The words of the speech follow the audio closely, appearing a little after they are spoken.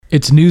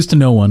It's news to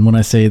no one when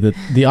I say that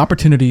the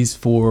opportunities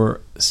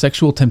for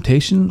sexual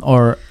temptation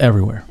are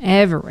everywhere.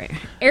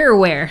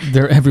 Everywhere.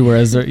 They're everywhere,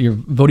 as your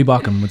Vodi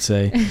Bakum would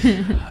say.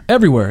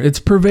 Everywhere. It's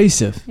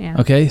pervasive. Yeah.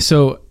 Okay?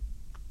 So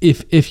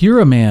if you're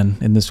a man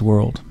in this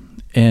world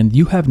and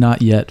you have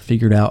not yet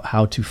figured out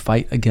how to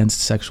fight against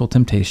sexual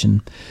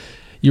temptation,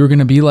 you're going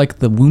to be like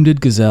the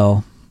wounded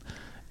gazelle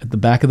at the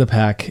back of the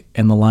pack,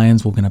 and the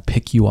lions will going to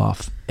pick you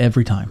off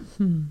every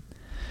time.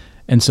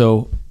 And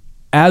so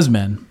as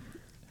men,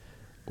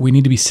 we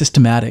need to be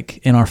systematic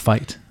in our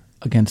fight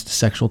against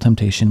sexual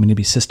temptation. We need to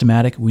be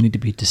systematic. We need to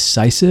be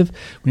decisive.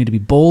 We need to be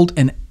bold.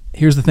 And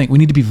here's the thing. We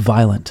need to be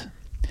violent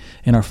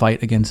in our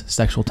fight against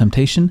sexual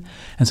temptation.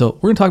 And so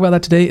we're going to talk about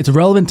that today. It's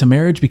relevant to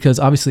marriage because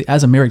obviously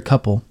as a married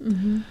couple,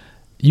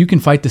 you can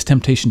fight this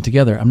temptation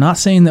together. I'm not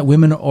saying that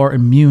women are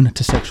immune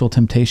to sexual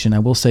temptation. I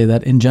will say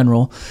that in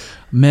general,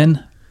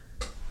 men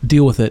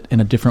deal with it in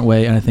a different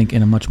way, and I think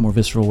in a much more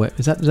visceral way.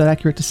 Is that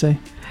accurate to say?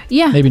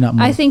 Yeah, maybe not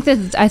more. I think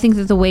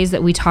that the ways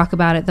that we talk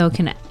about it, though,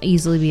 can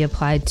easily be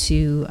applied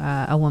to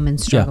a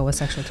woman's struggle with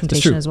sexual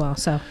temptation as well.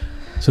 So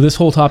this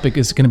whole topic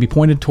is going to be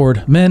pointed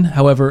toward men.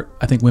 However,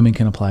 I think women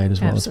can apply it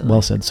as well. Absolutely. As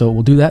well said. So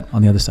we'll do that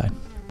on the other side.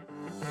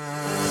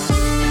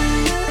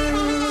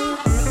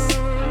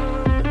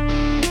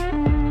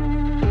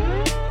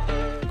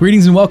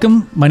 Greetings and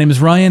welcome. My name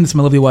is Ryan. This is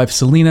my lovely wife,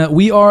 Selena.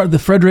 We are the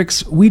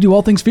Fredericks. We do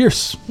all things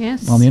fierce.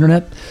 Yes. On the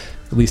internet,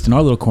 at least in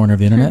our little corner of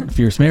the internet.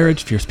 Fierce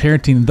Marriage, Fierce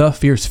Parenting, The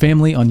Fierce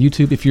Family on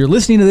YouTube. If you're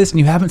listening to this and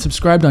you haven't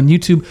subscribed on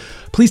YouTube,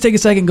 please take a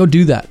second and go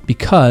do that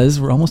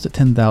because we're almost at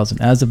 10,000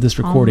 as of this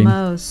recording.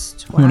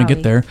 Almost. We want to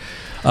get there.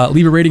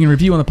 Leave a rating and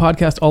review on the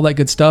podcast, all that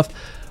good stuff.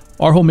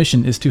 Our whole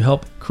mission is to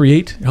help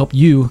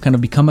you kind of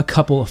become a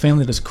couple, a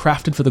family that is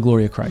crafted for the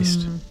glory of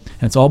Christ. And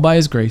it's all by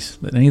His grace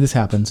that any of this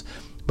happens.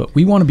 But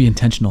we want to be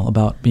intentional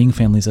about being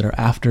families that are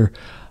after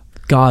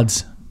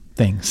God's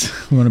things.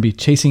 We want to be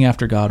chasing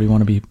after God. We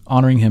want to be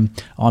honoring Him,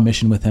 on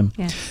mission with Him.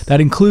 Yes.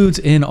 That includes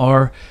in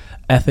our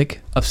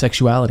ethic of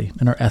sexuality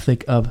and our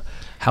ethic of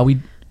how we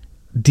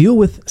deal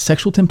with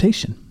sexual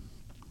temptation.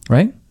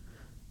 Right?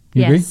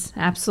 You agree? Yes,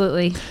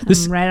 absolutely.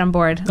 I'm right on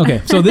board.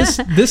 Okay, so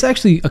this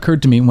actually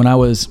occurred to me when I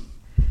was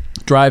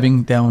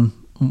driving down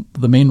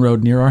the main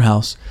road near our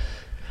house.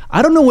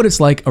 I don't know what it's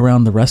like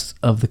around the rest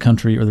of the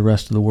country or the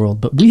rest of the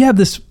world, but we have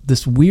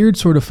this weird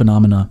sort of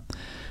phenomena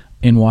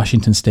in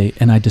Washington State,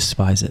 and I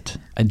despise it.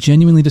 I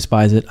genuinely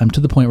despise it. I'm to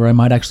the point where I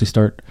might actually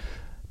start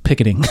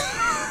picketing.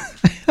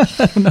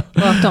 I don't know.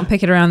 Well, don't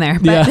pick it around there,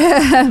 but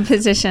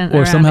petition.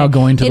 Or somehow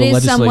going to the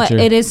legislature.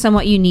 It is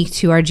somewhat unique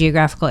to our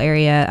geographical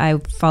area. I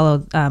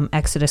follow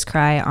Exodus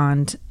Cry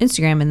on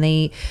Instagram, and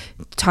they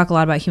talk a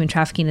lot about human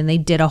trafficking, and they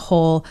did a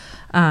whole...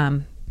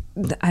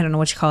 I don't know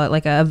what you call it,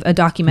 like a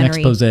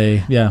documentary.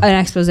 An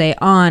expose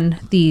on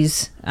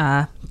these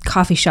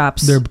coffee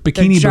shops. They're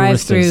bikini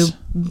drive-through baristas.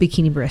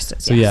 Bikini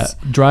baristas. So yes.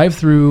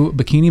 Drive-through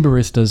bikini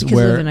baristas. Because we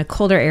live in a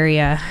colder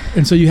area.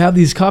 And so you have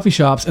these coffee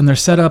shops, and they're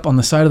set up on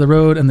the side of the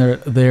road, and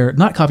they're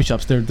not coffee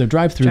shops. They're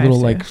drive-through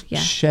little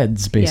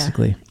sheds,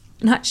 basically. Yeah.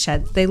 Not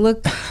sheds.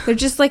 They're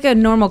just like a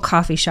normal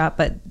coffee shop,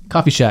 but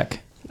coffee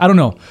shack. I don't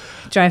know.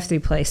 Drive-through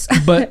place.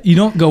 But you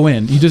don't go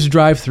in. You just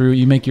drive through.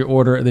 You make your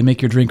order. They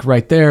make your drink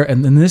right there.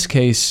 And in this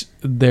case,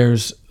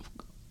 there's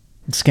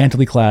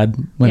scantily clad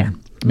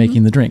women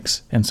making the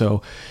drinks. And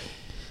so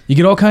you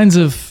get all kinds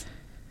of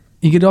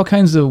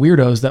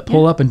weirdos that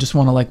pull up and just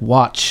want to like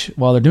watch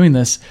while they're doing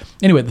this.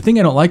 Anyway, the thing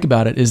I don't like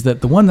about it is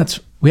that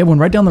we have one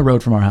right down the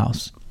road from our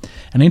house.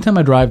 And anytime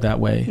I drive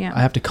that way,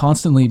 I have to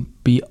constantly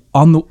be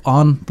on the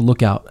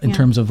lookout in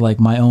terms of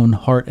like my own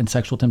heart and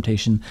sexual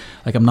temptation.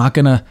 Like I'm not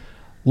going to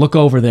look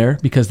over there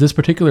because this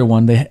particular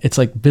one, it's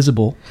like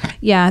visible.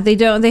 Yeah, they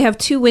don't. They have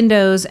two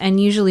windows, and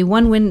usually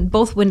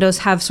both windows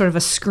have sort of a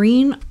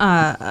screen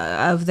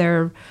of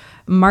their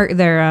what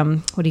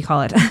do you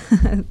call it?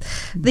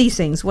 These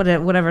things,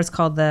 whatever it's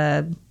called.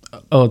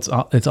 It's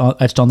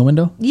etched on the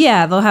window.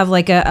 Yeah, they'll have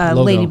like a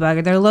ladybug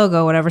or their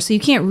logo, whatever. So you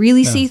can't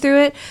really see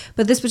through it.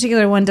 But this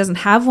particular one doesn't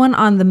have one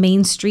on the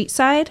main street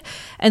side,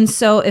 and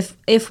so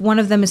if one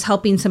of them is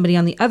helping somebody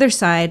on the other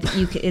side,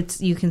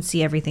 you can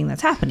see everything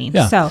that's happening.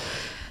 Yeah. So.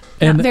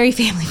 Not very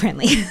family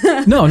friendly.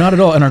 No, not at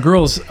all. And our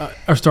girls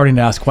are starting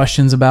to ask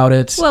questions about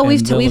it. Well,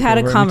 we've had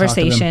a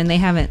conversation. They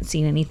haven't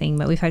seen anything,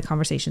 but we've had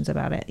conversations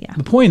about it. Yeah.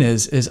 The point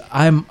is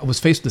I was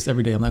faced with this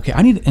every day. I'm like, okay,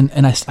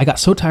 I got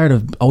so tired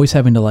of always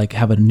having to like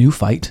have a new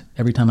fight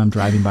every time I'm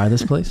driving by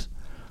this place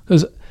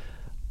because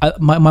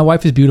my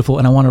wife is beautiful,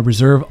 and I want to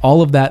reserve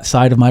all of that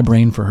side of my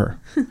brain for her.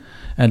 And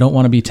I don't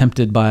want to be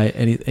tempted by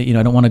any.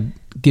 I don't want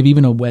to give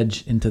even a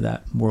wedge into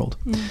that world.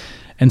 Yeah.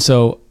 And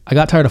so I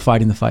got tired of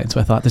fighting the fight. And so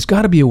I thought there's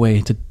got to be a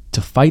way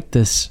to fight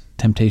this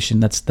temptation.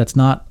 That's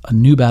not a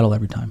new battle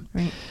every time.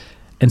 Right.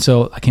 And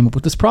so I came up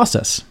with this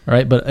process. All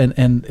right. But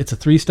and it's a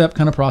 3-step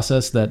kind of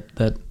process that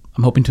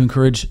I'm hoping to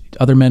encourage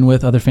other men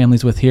with, other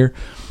families with here.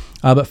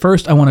 But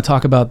first, I want to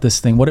talk about this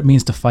thing, what it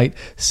means to fight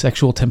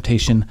sexual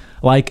temptation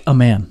like a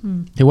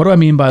man. Okay, what do I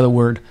mean by the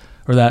word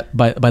or that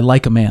by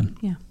like a man?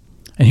 Yeah.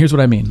 And here's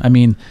what I mean. I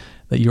mean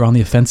that you're on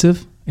the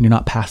offensive and you're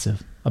not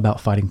passive.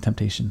 about fighting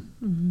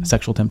temptation,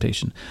 sexual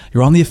temptation.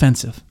 You're on the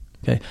offensive.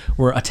 Okay,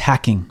 we're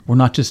attacking. We're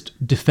not just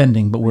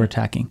defending, but we're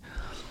attacking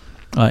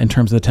in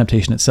terms of the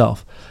temptation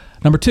itself.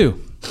 Number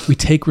 2, we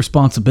take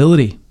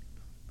responsibility.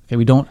 Okay,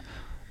 we don't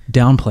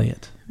downplay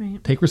it.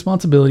 Right. Take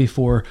responsibility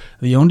for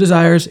the own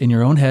desires in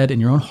your own head, in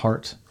your own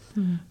heart,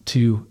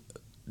 to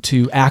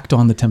act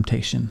on the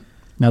temptation.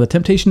 Now, the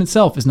temptation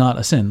itself is not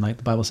a sin, like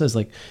the Bible says.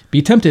 Like,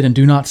 be tempted and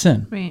do not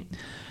sin. Right.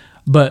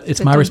 But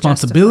it's my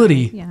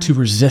responsibility to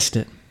resist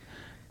it.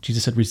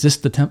 Jesus said,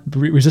 resist the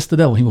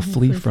devil, he will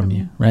flee from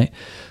you, right?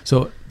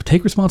 So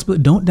take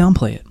responsibility. Don't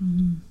downplay it.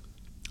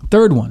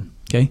 Third one,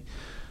 okay?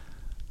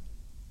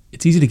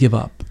 It's easy to give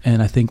up.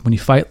 And I think when you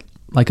fight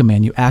like a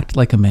man, you act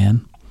like a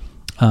man.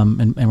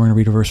 And we're going to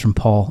read a verse from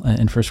Paul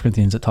in 1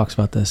 Corinthians that talks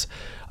about this.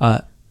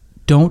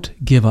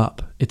 Don't give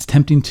up. It's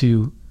tempting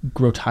to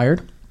grow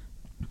tired.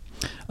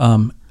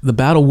 The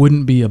battle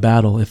wouldn't be a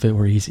battle if it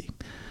were easy.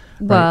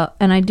 Well, right?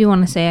 And I do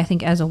want to say, I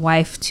think as a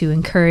wife, to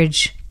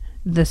encourage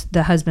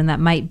the husband that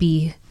might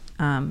be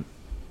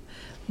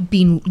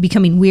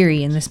becoming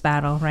weary in this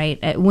battle,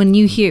 right? When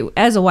you hear,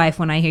 as a wife,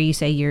 when I hear you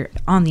say you're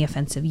on the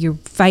offensive, you're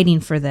fighting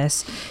for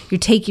this, you're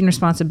taking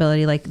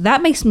responsibility, like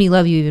that makes me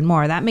love you even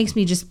more. That makes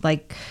me just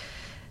like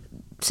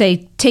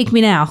say, take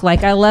me now.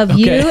 Like, I love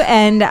you,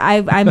 and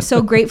I'm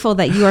so grateful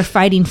that you are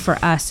fighting for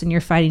us, and you're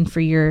fighting for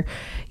your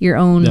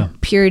own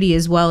purity,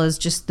 as well as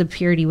just the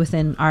purity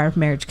within our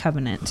marriage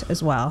covenant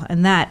as well.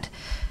 And that,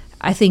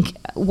 I think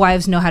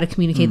wives know how to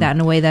communicate that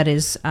in a way that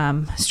is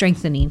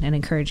strengthening and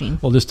encouraging.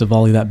 Well, just to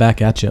volley that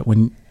back at you,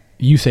 when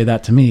you say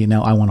that to me,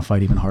 now I want to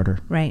fight even harder.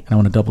 Right. And I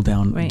want to double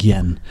down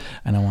again.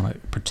 And I want to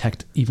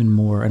protect even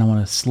more. And I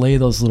want to slay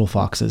those little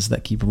foxes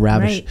that keep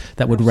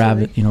that would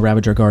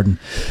ravage our garden.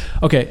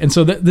 Okay. And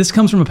so this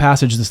comes from a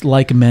passage, this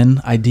like men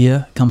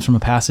idea comes from a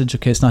passage.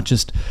 Okay. It's not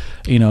just,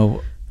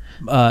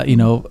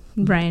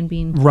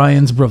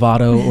 Ryan's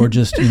bravado or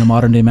just,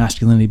 modern day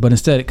masculinity, but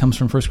instead it comes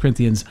from 1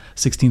 Corinthians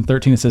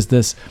 16:13. It says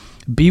this: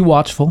 be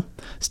watchful,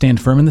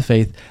 stand firm in the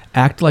faith,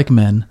 act like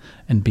men,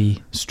 and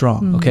be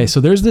strong. Okay. So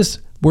there's this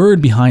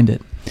word behind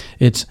it.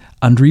 It's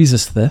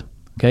andrizisthe,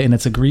 okay, and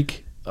it's a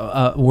Greek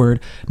word.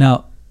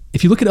 Now,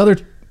 if you look at other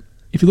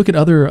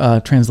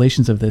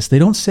translations of this, they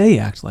don't say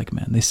act like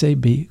men. They say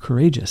be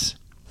courageous.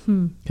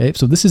 Okay,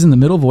 so this is in the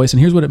middle voice, and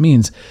here's what it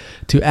means: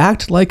 to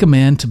act like a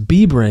man, to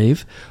be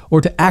brave,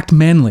 or to act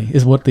manly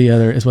is what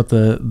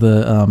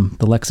the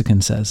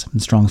lexicon says.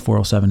 And Strong's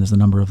 407 is the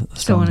number of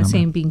Strong's. So when it's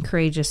saying being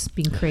courageous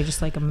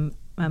like a man.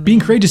 Being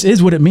courageous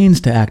is what it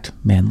means to act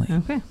manly.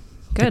 Okay,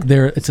 good.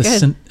 It's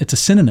a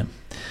synonym.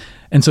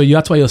 And so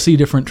that's why you'll see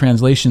different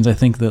translations. I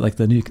think that like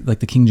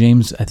the King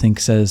James, I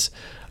think says,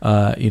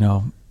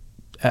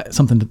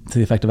 something to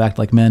the effect of act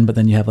like men, but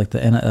then you have like the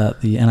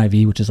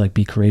NIV, which is like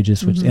be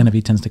courageous, which the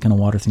NIV tends to kind of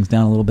water things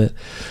down a little bit.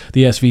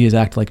 The ESV is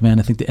act like men.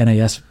 I think the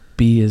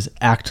NASB is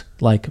act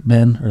like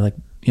men, or like,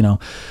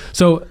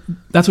 so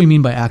that's what we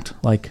mean by act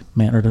like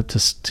man, or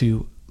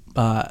to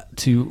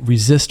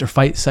resist or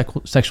fight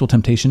sexual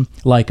temptation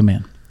like a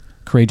man,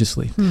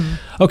 courageously.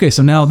 Okay,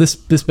 so now this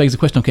begs the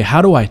question, okay,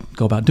 how do I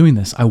go about doing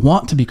this? I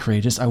want to be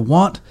courageous. I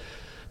want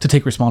to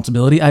take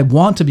responsibility. I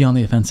want to be on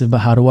the offensive,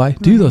 but how do I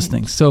do those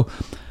things? So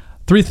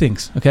 3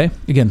 things, okay?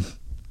 Again,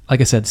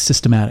 like I said,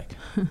 systematic.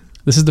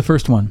 This is the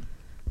first one.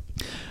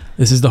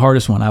 This is the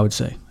hardest one, I would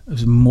say.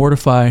 Is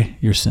mortify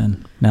your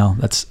sin. Now,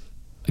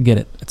 I get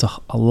it. It's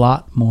a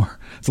lot more.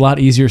 It's a lot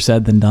easier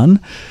said than done.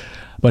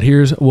 But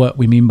here's what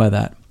we mean by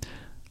that.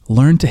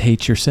 Learn to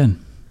hate your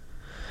sin.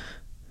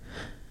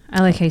 I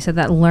like how you said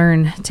that,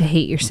 learn to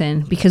hate your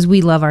sin, because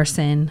we love our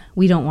sin.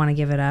 We don't want to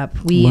give it up.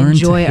 We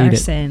enjoy our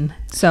sin.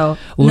 So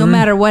no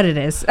matter what it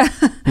is.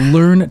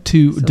 Learn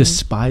to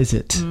despise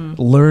it.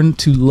 Learn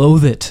to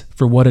loathe it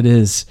for what it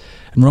is.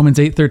 In Romans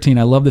 8:13,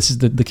 I love this, is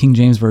the King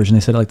James Version.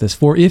 They said it like this: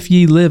 for if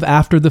ye live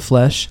after the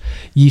flesh,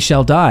 ye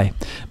shall die.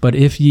 But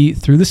if ye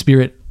through the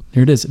Spirit,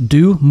 here it is,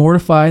 do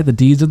mortify the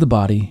deeds of the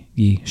body,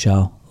 ye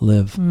shall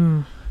live.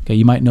 Okay,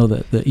 you might know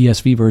the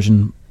ESV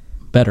version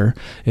better.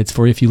 It's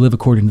for if you live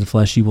according to the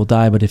flesh, you will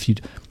die. But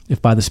if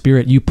by the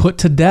Spirit you put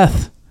to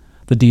death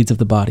the deeds of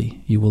the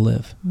body, you will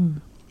live.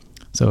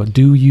 So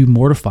do you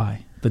mortify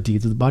the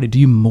deeds of the body? Do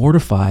you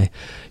mortify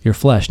your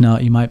flesh? Now,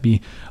 you might be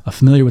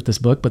familiar with this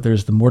book, but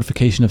there's The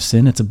Mortification of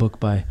Sin. It's a book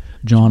by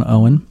John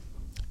Owen.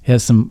 He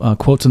has some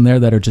quotes in there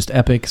that are just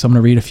epic, so I'm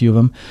going to read a few of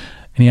them.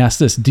 And he asks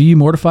this: do you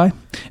mortify?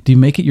 Do you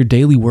make it your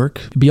daily work?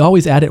 Be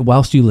always at it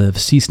whilst you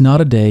live. Cease not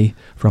a day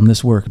from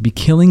this work. Be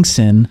killing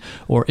sin,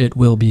 or it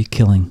will be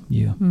killing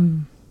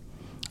you.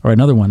 Or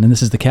another one, and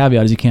this is the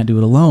caveat, is you can't do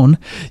it alone.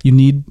 You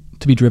need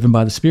to be driven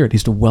by the Spirit. It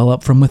needs to well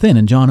up from within.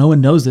 And John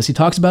Owen knows this. He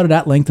talks about it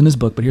at length in his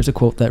book, but here's a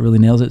quote that really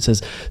nails it. It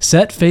says,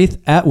 set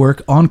faith at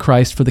work on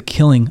Christ for the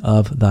killing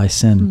of thy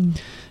sin.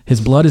 His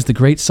blood is the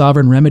great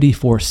sovereign remedy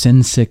for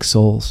sin-sick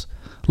souls.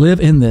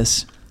 Live in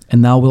this,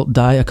 and thou wilt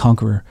die a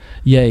conqueror.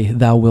 Yea,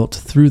 thou wilt,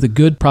 through the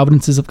good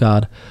providences of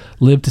God,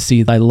 live to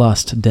see thy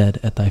lust dead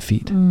at thy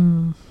feet.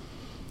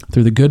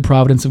 Through the good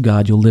providence of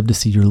God, you'll live to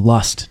see your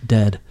lust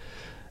dead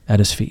at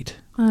his feet.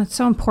 It's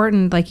so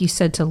important, like you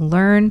said, to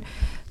learn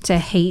to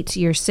hate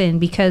your sin,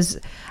 because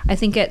I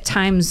think at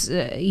times,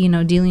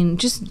 dealing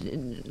just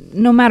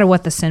no matter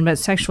what the sin, but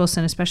sexual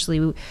sin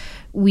especially,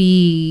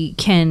 we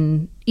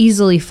can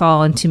easily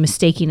fall into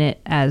mistaking it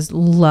as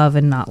love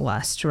and not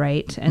lust,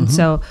 right? And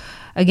so,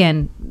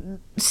 again,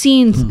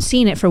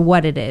 seeing it for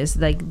what it is,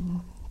 like,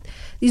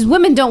 these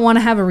women don't want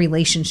to have a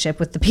relationship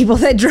with the people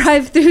that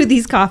drive through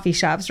these coffee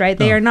shops, right?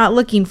 They are not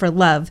looking for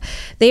love.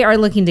 They are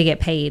looking to get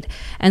paid.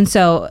 And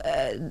so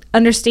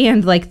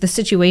understand, like, the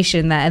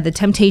situation, that the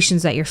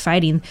temptations that you're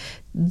fighting,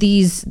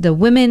 the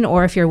women,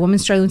 or if you're a woman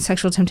struggling with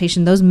sexual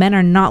temptation, those men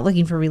are not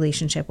looking for a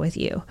relationship with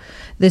you.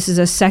 This is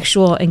a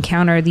sexual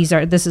encounter.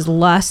 This is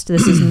lust.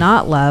 This is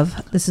not love.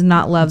 This is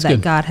not love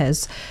that God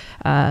has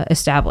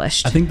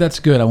established. I think that's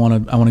good. I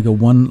want to go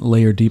one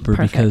layer deeper.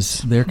 Perfect. Because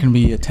there can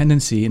be a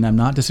tendency, and I'm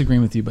not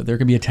disagreeing with you, but there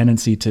can be a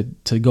tendency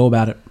to go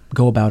about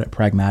it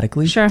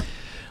pragmatically. Sure.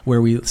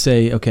 Where we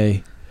say,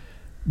 okay,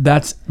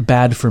 that's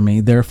bad for me,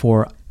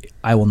 therefore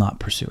I will not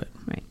pursue it.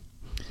 Right.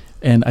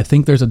 And I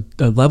think there's a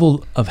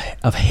level of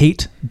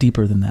hate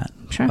deeper than that.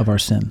 Sure. Of our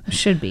sin. It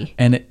should be.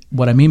 And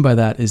what I mean by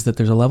that is that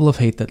there's a level of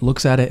hate that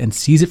looks at it and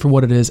sees it for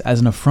what it is, as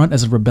an affront,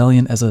 as a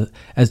rebellion, as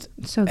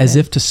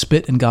if to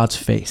spit in God's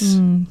face.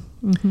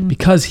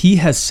 Because he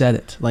has said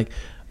it. Like,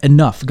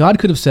 enough. God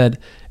could have said,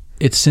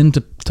 it's sin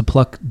to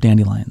pluck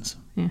dandelions.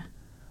 Yeah.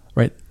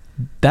 Right?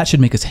 That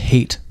should make us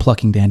hate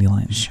plucking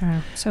dandelions.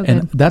 Sure. So good.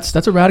 And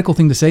that's a radical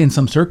thing to say in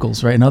some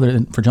circles, right?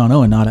 And for John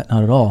Owen, not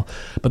at all.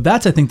 But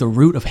that's, I think, the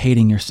root of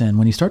hating your sin.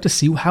 When you start to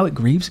see how it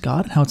grieves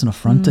God and how it's an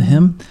affront to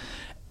him.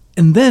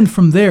 And then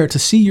from there, to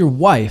see your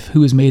wife,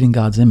 who is made in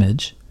God's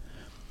image,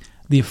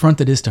 the affront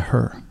that is to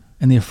her,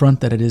 and the affront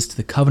that it is to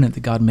the covenant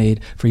that God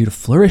made for you to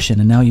flourish in.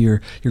 And now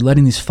you're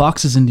letting these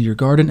foxes into your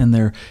garden, and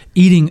they're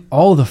eating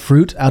all the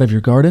fruit out of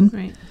your garden,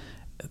 right?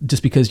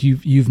 Just because you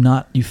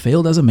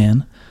failed as a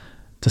man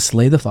to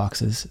slay the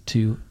foxes,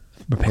 to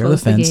repair the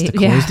fence, to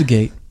close the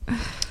gate.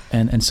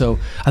 And so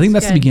I think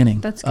that's the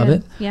beginning of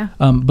it. Yeah.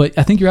 But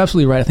I think you're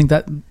absolutely right. I think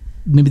that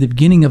maybe the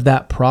beginning of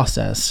that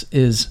process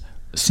is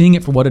seeing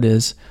it for what it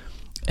is,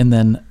 and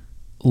then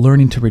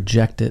learning to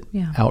reject it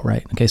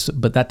outright. Okay, so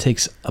but that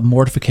takes a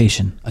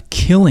mortification, a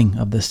killing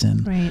of the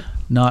sin, right?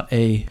 Not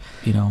a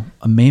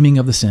maiming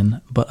of the sin,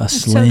 but a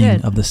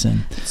slaying of the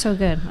sin. So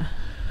good.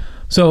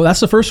 So that's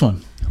the first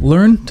one.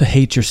 Learn to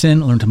hate your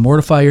sin. Learn to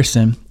mortify your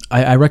sin.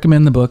 I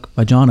recommend the book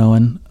by John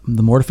Owen,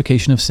 The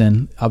Mortification of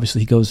Sin.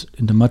 Obviously, he goes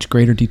into much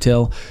greater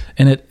detail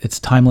in it. It's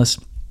timeless.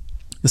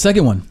 The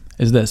second one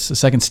is this. The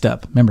second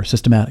step. Remember,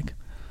 systematic.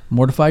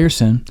 Mortify your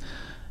sin.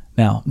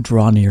 Now,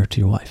 draw near to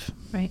your wife.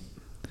 Right.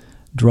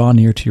 Draw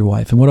near to your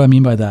wife. And what do I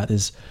mean by that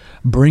is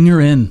bring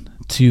her in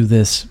to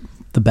the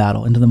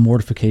battle, into the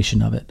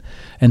mortification of it.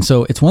 And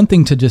so it's one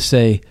thing to just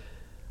say,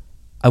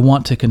 I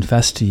want to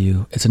confess to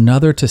you. It's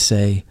another to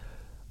say,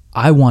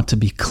 I want to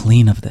be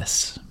clean of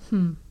this.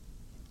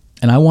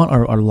 And I want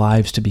our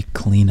lives to be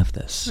clean of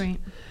this. Right.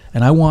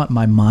 And I want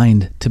my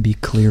mind to be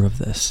clear of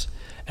this.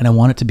 And I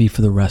want it to be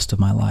for the rest of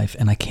my life.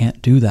 And I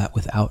can't do that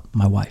without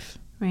my wife.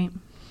 Right.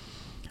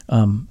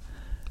 And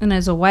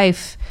as a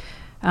wife,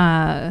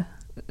 the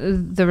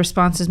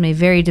responses may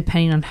vary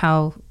depending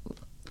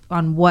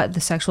on what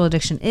the sexual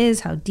addiction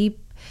is, how deep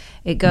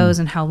it goes,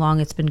 and how long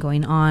it's been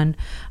going on.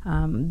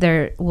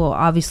 There will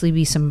obviously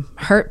be some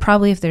hurt,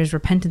 probably, if there's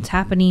repentance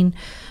happening.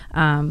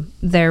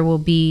 There will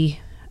be,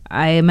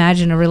 I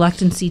imagine, a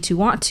reluctancy to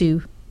want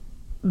to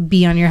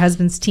be on your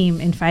husband's team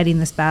in fighting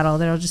this battle.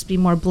 There'll just be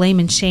more blame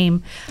and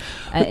shame.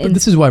 But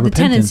this is why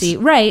repentance tendency,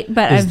 right?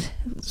 But is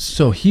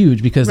so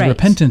huge, because the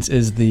repentance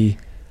is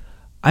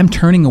I'm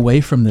turning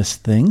away from this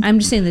thing. I'm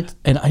just saying that.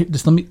 And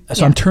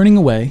I'm turning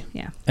away.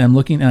 Yeah. And I'm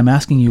looking, and I'm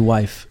asking you,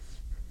 wife,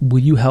 will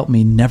you help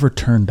me never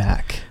turn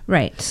back?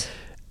 Right.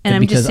 And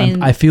I'm just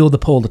saying, I feel the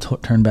pull to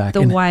turn back.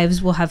 The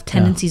wives will have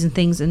tendencies and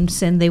things and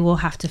sin. They will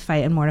have to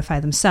fight and mortify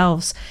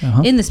themselves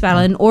in this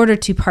battle in order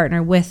to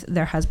partner with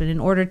their husband, in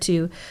order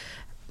to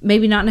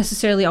maybe not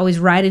necessarily always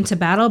ride into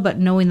battle, but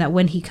knowing that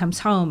when he comes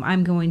home,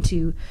 I'm going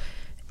to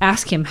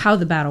ask him how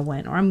the battle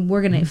went, or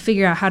we're going to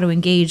figure out how to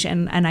engage,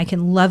 and I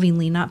can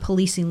lovingly, not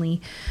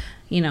policingly,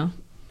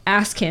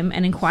 ask him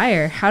and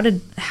inquire,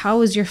 how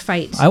was your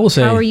fight? I will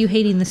say, how are you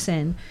hating the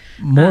sin?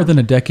 More than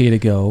a decade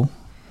ago,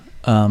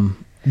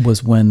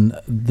 was when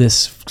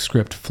this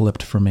script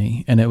flipped for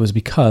me, and it was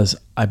because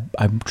I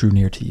drew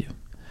near to you,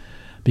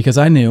 because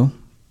I knew,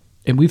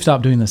 and we've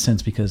stopped doing this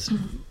since because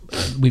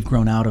we've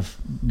grown out of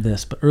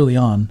this, but early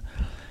on,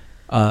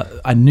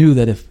 I knew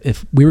that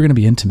if we were going to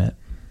be intimate,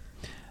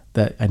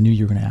 that I knew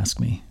you were going to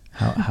ask me,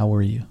 how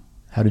were you?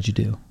 How did you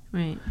do?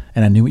 Right.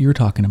 And I knew what you were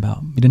talking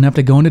about. You didn't have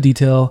to go into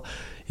detail.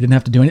 You didn't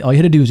have to do anything. All you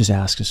had to do was just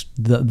ask, just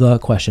the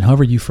question,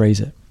 however you phrase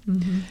it.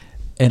 Mm-hmm.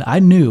 And I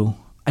knew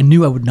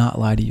I would not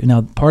lie to you.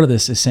 Now, part of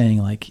this is saying,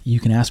 like,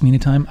 you can ask me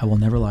anytime. I will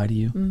never lie to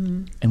you,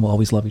 and we'll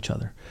always love each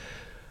other.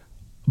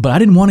 But I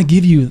didn't want to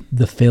give you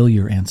the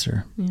failure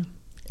answer. Yeah.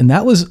 And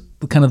that was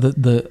kind of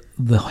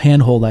the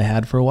handhold I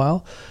had for a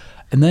while.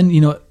 And then,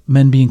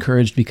 men be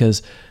encouraged,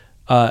 because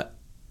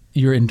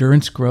your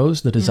endurance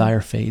grows, the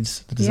desire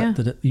fades.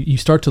 You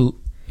start to,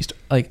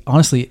 like,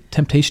 honestly,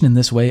 temptation in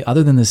this way,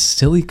 other than this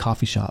silly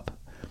coffee shop,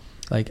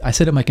 like I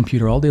sit at my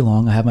computer all day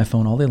long. I have my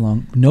phone all day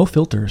long, no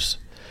filters.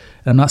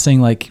 And I'm not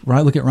saying like,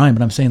 look at Ryan,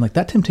 but I'm saying like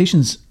that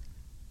temptation's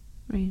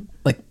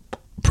like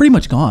pretty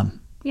much gone.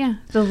 Yeah.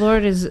 The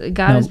Lord has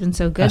been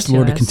so good to us. Ask the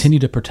Lord to continue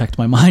to protect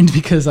my mind,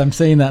 because I'm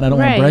saying that and I don't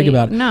want to brag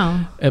about it.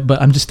 No.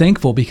 But I'm just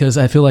thankful because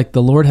I feel like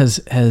the Lord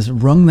has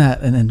wrung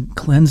that and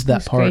cleansed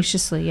that part.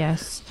 Graciously,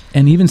 yes.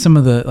 And even some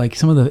of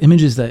the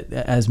images that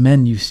as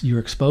men you're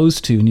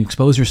exposed to and you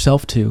expose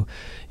yourself to,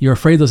 you're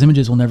afraid those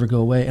images will never go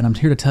away. And I'm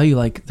here to tell you,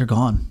 like, they're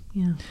gone.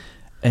 Yeah.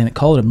 And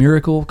call it a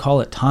miracle,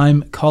 call it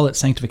time, call it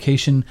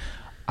sanctification.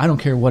 I don't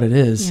care what it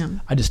is. Yeah.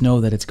 I just know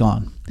that it's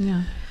gone.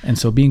 Yeah. And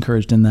so be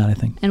encouraged in that, I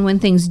think. And when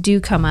things do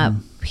come up,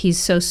 he's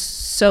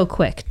so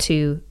quick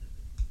to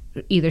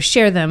either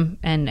share them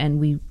and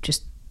we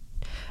just,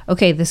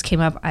 okay, this came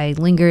up. I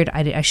lingered.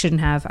 I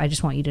shouldn't have. I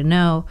just want you to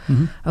know.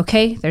 Mm-hmm.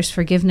 Okay, there's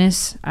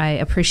forgiveness. I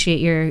appreciate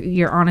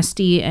your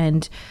honesty.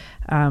 And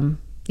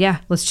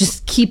let's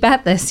just keep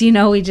at this.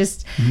 We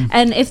just,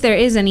 and if there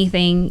is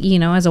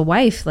anything, as a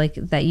wife, like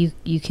that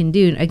you can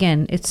do,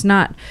 again, it's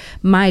not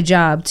my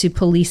job to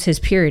police his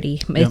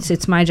purity.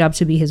 It's my job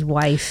to be his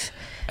wife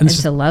and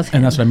to love him.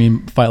 And that's what I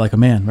mean, fight like a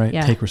man, right?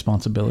 Yeah. Take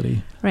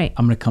responsibility. Right.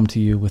 I'm going to come to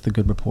you with a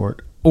good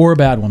report. Or a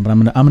bad one, but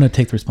I'm gonna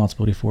take the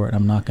responsibility for it.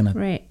 I'm not gonna.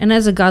 Right, and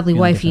as a godly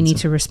wife, you need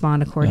to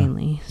respond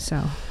accordingly.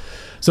 Yeah.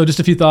 So just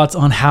a few thoughts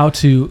on how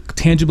to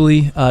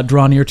tangibly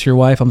draw near to your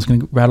wife. I'm just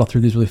gonna rattle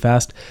through these really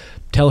fast.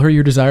 Tell her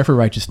your desire for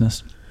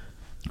righteousness.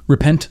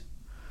 Repent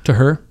to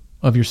her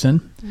of your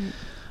sin.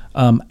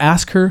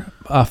 Ask her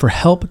for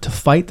help to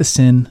fight the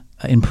sin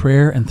in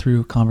prayer and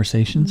through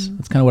conversations.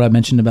 That's kind of what I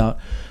mentioned about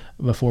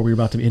before we were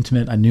about to be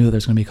intimate. I knew that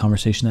there's going to be a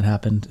conversation that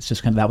happened. It's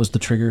just that was the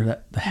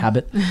trigger, the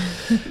habit.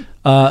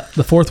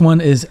 The fourth one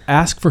is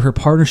ask for her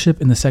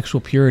partnership in the sexual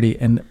purity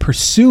and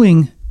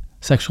pursuing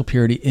sexual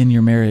purity in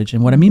your marriage.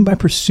 And what I mean by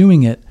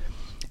pursuing it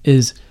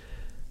is,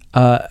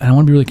 and I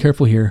want to be really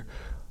careful here,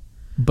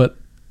 but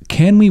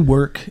can we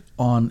work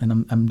on,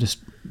 and I'm just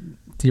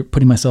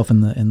putting myself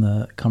in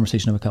the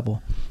conversation of a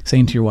couple,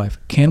 saying to your wife,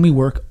 can we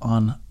work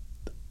on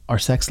our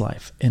sex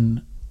life?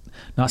 And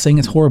not saying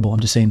it's horrible. I'm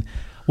just saying,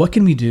 what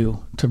can we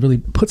do to really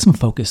put some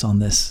focus on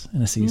this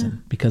in a season?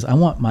 Yeah. Because I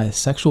want my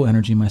sexual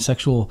energy, my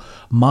sexual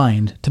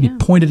mind to be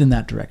pointed in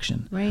that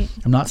direction. Right.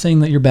 I'm not saying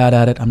that you're bad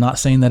at it. I'm not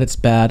saying that it's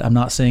bad. I'm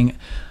not saying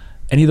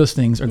any of those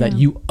things, or that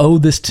you owe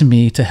this to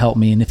me to help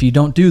me. And if you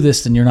don't do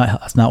this, then you're not.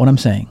 That's not what I'm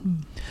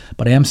saying.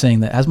 But I am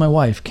saying that as my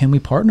wife, can we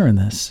partner in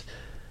this?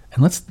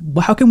 And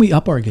how can we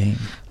up our game?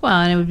 Well,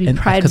 and it would be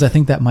pride, because I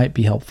think that might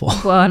be helpful.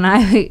 Well, and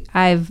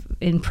I've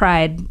in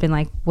pride been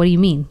like, what do you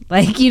mean?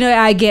 Like,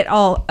 I get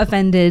all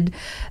offended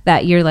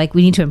that you're like,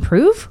 we need to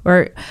improve.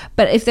 But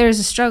if there's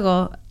a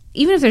struggle,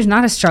 even if there's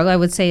not a struggle, I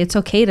would say it's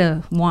okay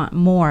to want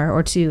more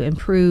or to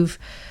improve,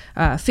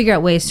 figure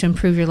out ways to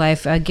improve your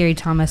life. Gary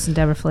Thomas and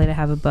Deborah Fileta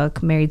have a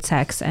book, Married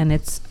Sex, and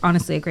it's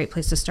honestly a great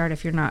place to start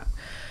if you're not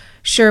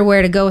sure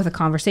where to go with a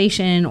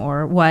conversation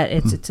or what.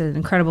 It's an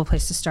incredible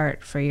place to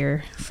start for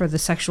your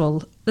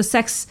sexual life.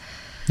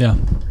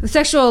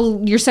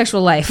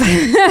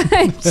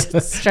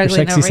 Just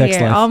struggling over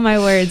here. Life. All my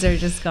words are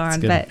just gone.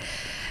 But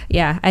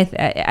yeah,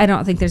 I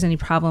don't think there's any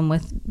problem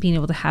with being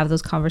able to have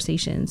those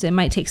conversations. It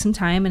might take some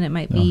time and it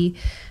might be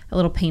a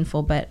little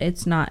painful, but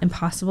it's not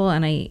impossible.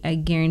 And I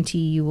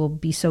guarantee you will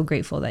be so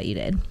grateful that you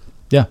did.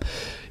 Yeah.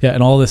 Yeah.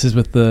 And all this is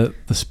with the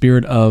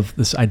spirit of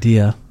this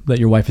idea that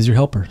your wife is your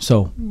helper.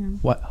 So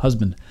what,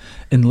 husband,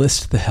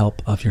 enlist the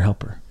help of your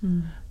helper.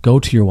 Go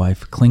to your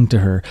wife, cling to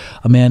her.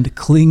 A man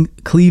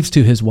cleaves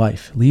to his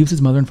wife, leaves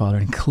his mother and father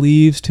and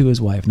cleaves to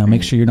his wife. Now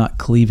make sure you're not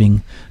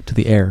cleaving to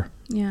the air.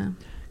 Yeah.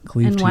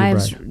 Cleave and to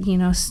wives, your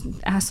bride.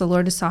 Ask the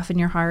Lord to soften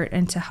your heart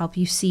and to help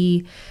you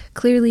see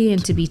clearly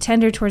and to be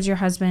tender towards your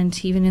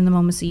husband, even in the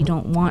moments that you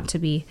don't want to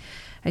be.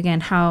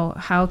 Again,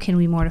 how can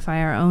we mortify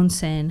our own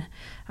sin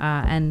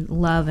and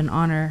love and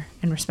honor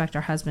and respect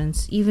our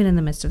husbands, even in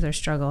the midst of their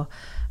struggle,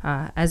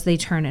 as they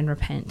turn and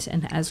repent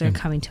and as they're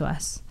coming to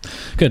us.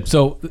 Good.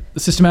 So the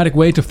systematic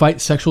way to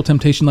fight sexual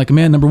temptation like a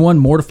man: 1,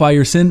 mortify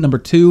your sin.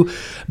 2,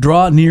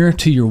 draw near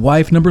to your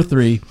wife.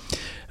 3,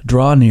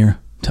 draw near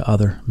to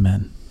other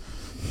men.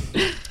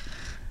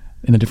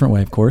 In a different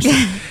way, of course.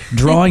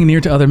 Drawing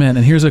near to other men.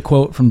 And here's a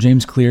quote from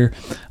James Clear.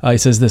 He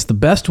says this: the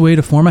best way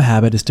to form a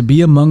habit is to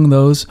be among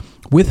those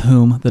with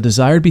whom the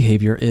desired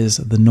behavior is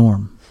the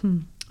norm.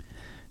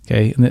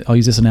 Okay, and I'll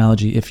use this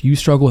analogy. If you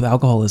struggle with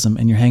alcoholism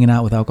and you're hanging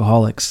out with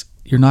alcoholics,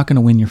 you're not going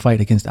to win your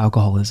fight against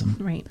alcoholism.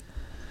 Right.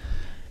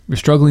 You're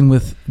struggling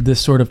with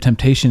this sort of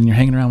temptation and you're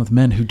hanging around with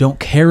men who don't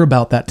care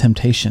about that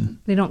temptation.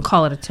 They don't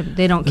call it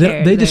they don't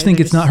care. They just think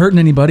it's not hurting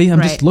anybody.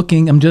 I'm just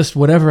looking. I'm just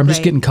whatever. I'm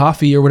just getting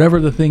coffee or whatever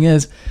the thing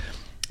is.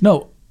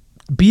 No,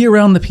 be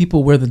around the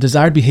people where the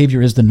desired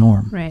behavior is the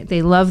norm. Right.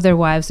 They love their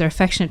wives. They're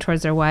affectionate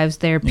towards their wives.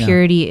 Their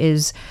purity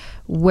is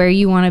where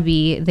you want to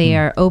be. They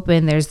are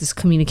open. There's this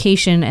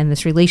communication and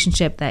this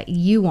relationship that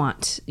you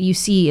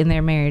see in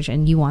their marriage,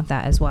 and you want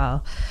that as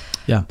well.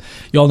 Yeah.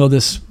 You all know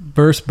this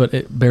verse, but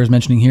it bears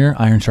mentioning here: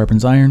 iron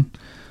sharpens iron.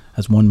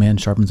 as one man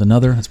sharpens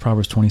another. That's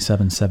Proverbs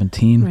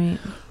 27:17.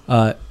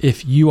 Right.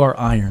 If you are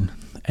iron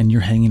and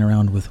you're hanging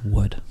around with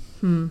wood,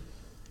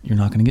 you're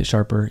not going to get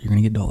sharper. You're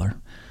going to get duller.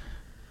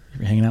 If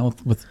you're hanging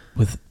out with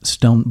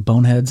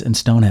boneheads and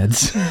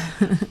stoneheads,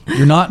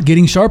 you're not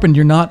getting sharpened.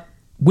 You're not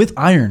with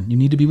iron. You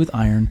need to be with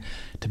iron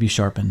to be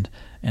sharpened.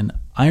 And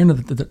iron are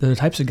the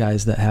types of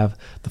guys that have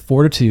the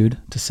fortitude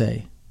to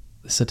say,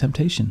 this is a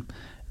temptation,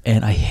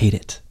 and I hate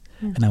it,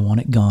 and I want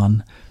it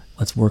gone.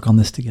 Let's work on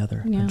this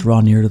together. Yeah.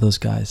 Draw near to those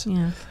guys.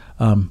 Yeah.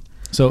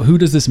 So who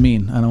does this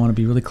mean? And I want to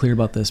be really clear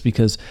about this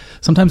because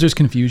sometimes there's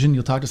confusion.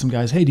 You'll talk to some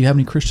guys, hey, do you have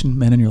any Christian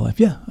men in your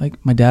life? Yeah,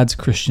 my dad's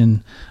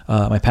Christian.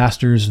 My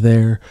pastor's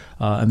there.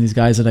 And these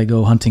guys that I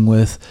go hunting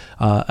with,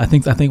 I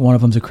think one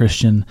of them's a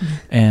Christian.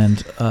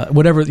 And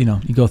whatever,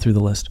 you go through the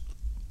list.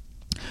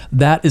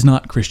 That is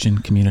not Christian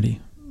community.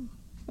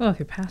 Well, if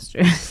your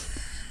pastor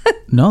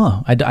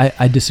No,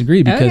 I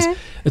disagree because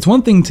it's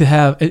one thing to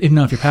have, if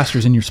your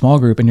pastor's in your small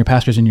group and your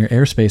pastor's in your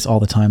airspace all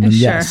the time, then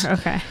yes.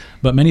 Okay.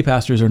 But many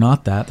pastors are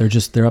not that.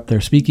 They're up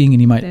there speaking,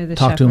 and you might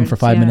talk to them for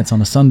 5 minutes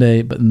on a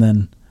Sunday, but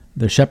then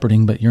they're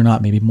shepherding, but you're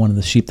not maybe one of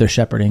the sheep they're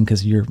shepherding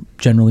because you're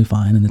generally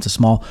fine, and it's a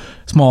small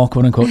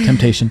quote unquote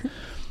temptation.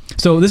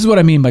 So this is what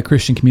I mean by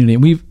Christian community.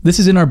 And this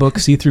is in our book,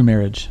 See Through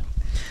Marriage,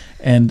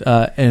 and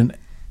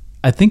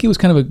I think it was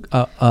kind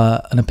of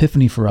an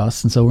epiphany for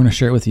us, and so we're going to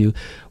share it with you.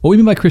 What we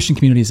mean by Christian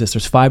community is this.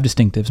 There's 5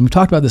 distinctives, and we've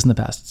talked about this in the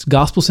past. It's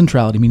gospel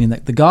centrality, meaning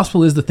that the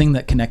gospel is the thing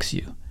that connects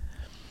you.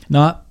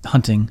 Not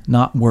hunting,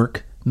 not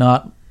work,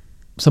 not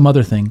some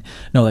other thing.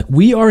 No, like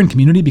we are in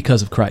community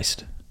because of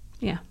Christ.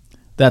 Yeah.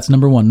 That's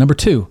number 1. Number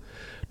 2,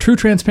 true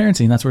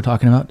transparency, and that's what we're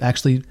talking about.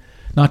 Actually,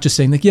 not just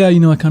saying like, yeah,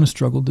 I kind of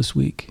struggled this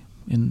week,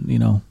 and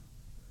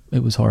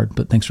it was hard,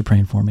 but thanks for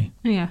praying for me.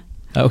 Yeah.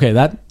 Okay,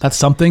 that's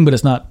something, but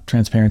it's not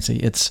transparency.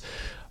 It's,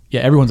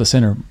 everyone's a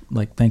sinner.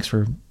 Like, thanks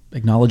for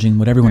acknowledging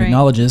what everyone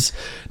acknowledges.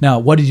 Now,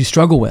 what did you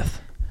struggle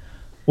with?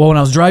 Well, when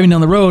I was driving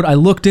down the road, I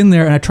looked in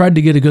there and I tried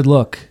to get a good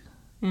look.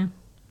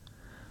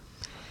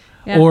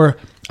 Yeah. Or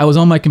I was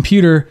on my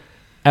computer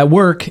at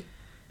work,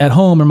 at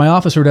home, or my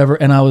office or whatever,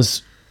 and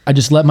I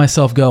just let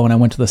myself go and I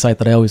went to the site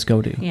that I always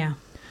go to. Yeah.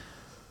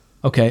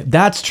 Okay,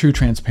 that's true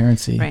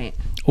transparency. Right.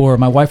 Or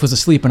my wife was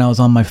asleep and I was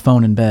on my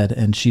phone in bed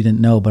and she didn't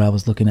know, but I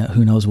was looking at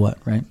who knows what,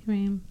 right?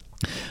 Right.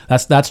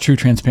 That's true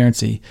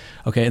transparency.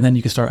 Okay, and then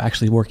you can start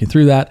actually working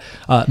through that.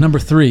 Number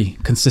 3,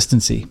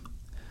 consistency.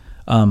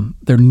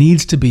 There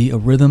needs to be a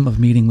rhythm of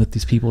meeting with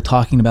these people,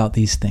 talking about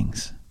these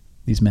things,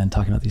 these men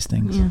talking about these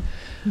things.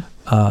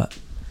 Yeah.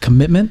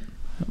 Commitment.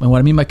 And what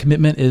I mean by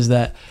commitment is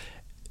that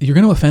you're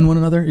going to offend one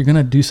another. You're going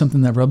to do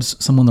something that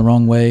rubs someone the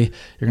wrong way.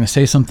 You're going to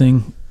say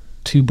something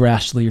too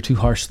brashly or too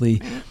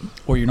harshly,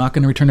 or you're not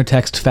going to return a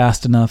text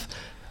fast enough.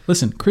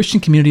 Listen, Christian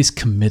community is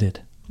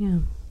committed. Yeah.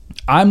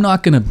 I'm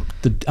not going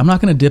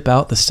to dip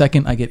out the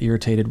second I get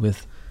irritated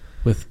with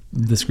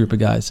this group of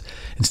guys.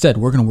 Instead,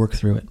 we're going to work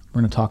through it.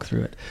 We're going to talk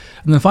through it.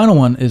 And the final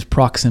one is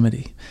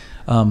proximity.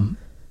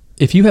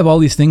 If you have all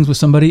these things with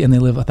somebody and they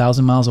live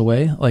 1,000 miles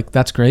away, like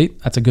that's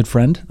great. That's a good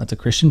friend. That's a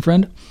Christian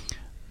friend.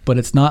 But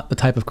it's not the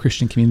type of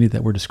Christian community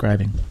that we're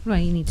describing. Well,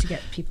 you need to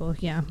get people,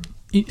 yeah.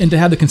 And to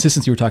have the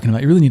consistency we're talking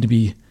about, you really need to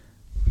be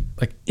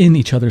like in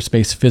each other's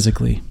space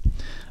physically.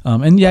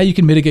 And yeah, you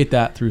can mitigate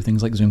that through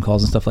things like Zoom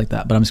calls and stuff like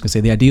that. But I'm just going to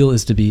say the ideal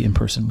is to be in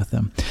person with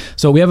them.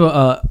 So we have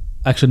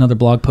actually another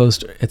blog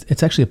post.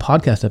 It's actually a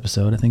podcast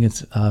episode. I think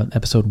it's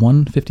episode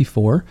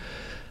 154.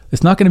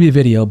 It's not going to be a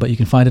video, but you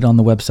can find it on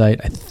the website.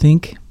 I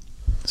think,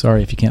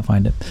 sorry if you can't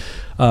find it.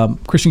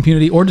 Christian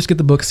community, or just get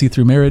the book See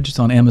Through Marriage. It's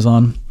on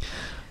Amazon.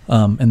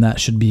 And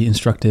that should be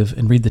instructive.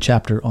 And read the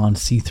chapter on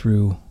See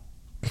Through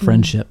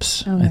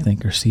Friendships, I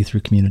think, or See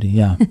Through Community.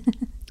 Yeah.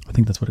 I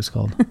think that's what it's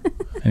called.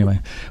 Anyway,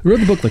 we wrote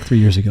the book like 3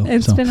 years ago.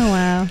 It's been a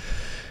while.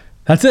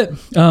 That's it.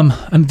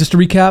 And just to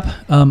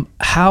recap,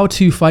 how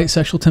to fight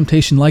sexual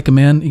temptation like a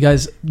man. You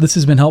guys, this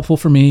has been helpful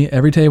for me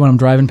every day when I'm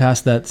driving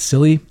past that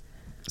silly,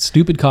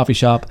 stupid coffee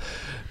shop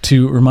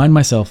to remind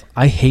myself,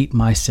 I hate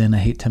my sin. I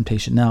hate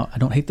temptation. Now, I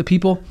don't hate the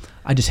people.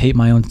 I just hate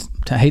my own.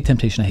 I hate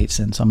temptation. I hate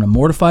sin. So I'm going to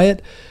mortify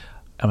it.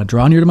 I'm going to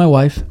draw near to my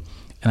wife,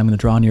 and I'm going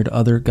to draw near to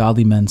other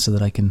godly men so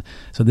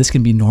this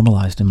can be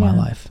normalized in my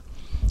life.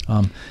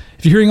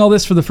 If you're hearing all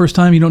this for the first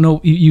time, you don't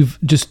know, you've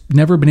just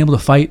never been able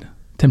to fight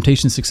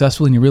temptation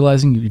successfully, and you're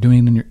realizing you're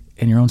doing it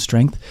in your own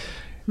strength.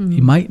 Mm-hmm.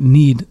 You might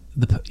need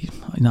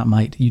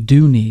you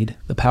do need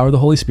the power of the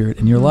Holy Spirit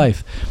in your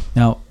life.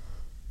 Now,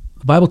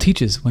 the Bible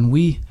teaches when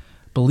we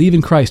believe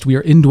in Christ, we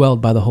are indwelled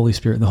by the Holy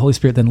Spirit. And the Holy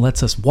Spirit then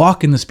lets us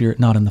walk in the Spirit,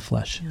 not in the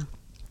flesh. Yeah.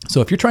 So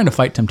if you're trying to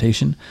fight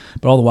temptation,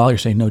 but all the while you're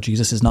saying, no,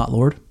 Jesus is not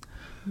Lord.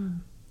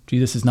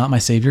 Jesus is not my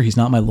Savior. He's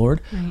not my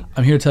Lord. Right.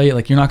 I'm here to tell you,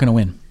 you're not going to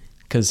win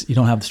because you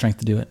don't have the strength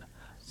to do it.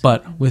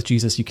 But with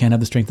Jesus, you can have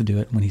the strength to do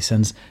it when he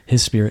sends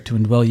his Spirit to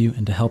indwell you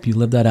and to help you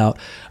live that out.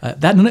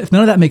 If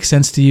none of that makes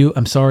sense to you,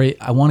 I'm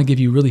sorry. I want to give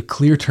you really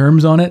clear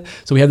terms on it.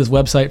 So we have this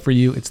website for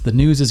you. It's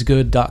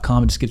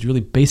thenewsisgood.com. It just gives you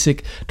really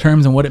basic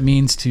terms on what it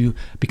means to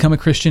become a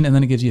Christian, and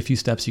then it gives you a few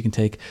steps you can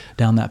take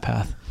down that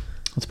path.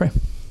 Let's pray.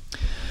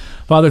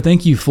 Father,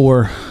 thank you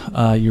for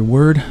your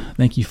word.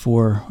 Thank you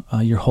for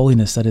your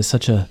holiness. That is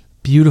such a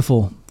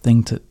beautiful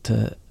thing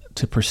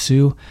to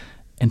pursue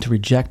and to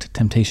reject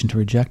temptation, to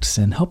reject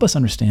sin. Help us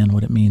understand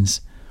what it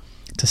means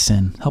to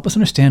sin. Help us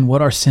understand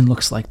what our sin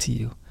looks like to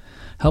you.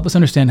 Help us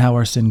understand how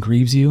our sin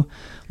grieves you,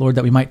 Lord,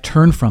 that we might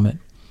turn from it.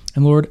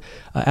 And Lord,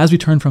 as we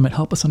turn from it,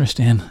 help us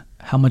understand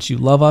how much you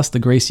love us, the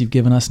grace you've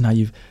given us, and how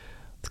you've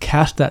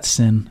cast that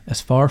sin as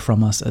far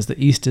from us as the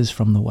east is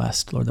from the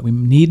west, Lord, that we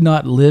need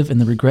not live in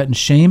the regret and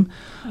shame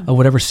of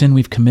whatever sin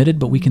we've committed,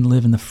 but we can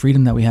live in the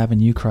freedom that we have in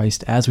you,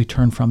 Christ, as we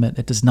turn from it.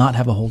 It does not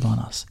have a hold on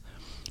us.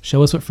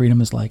 Show us what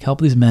freedom is like. Help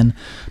these men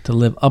to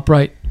live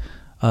upright,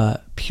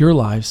 pure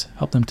lives.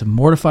 Help them to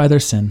mortify their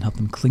sin. Help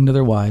them cling to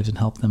their wives, and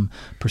help them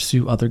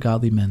pursue other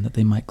godly men, that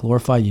they might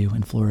glorify you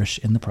and flourish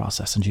in the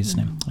process. In Jesus'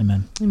 name,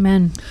 amen.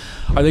 Amen.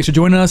 All right, thanks for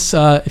joining us.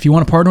 If you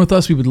want to partner with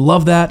us, we would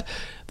love that.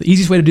 The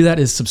easiest way to do that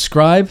is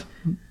subscribe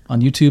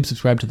on YouTube,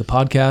 subscribe to the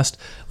podcast,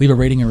 leave a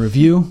rating and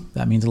review.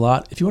 That means a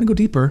lot. If you want to go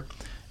deeper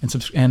and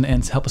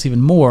help us even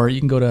more,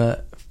 you can go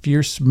to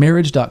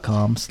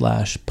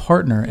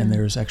fiercemarriage.com/partner, and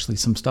there's actually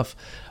some stuff,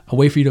 a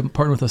way for you to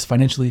partner with us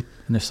financially,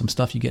 and there's some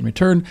stuff you get in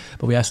return,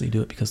 but we ask that you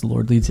do it because the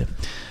Lord leads you.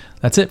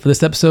 That's it for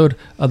this episode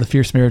of the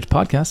Fierce Marriage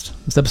Podcast.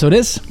 This episode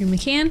is You're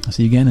McCann. I'll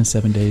see you again in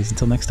 7 days.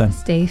 Until next time.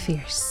 Stay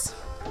fierce.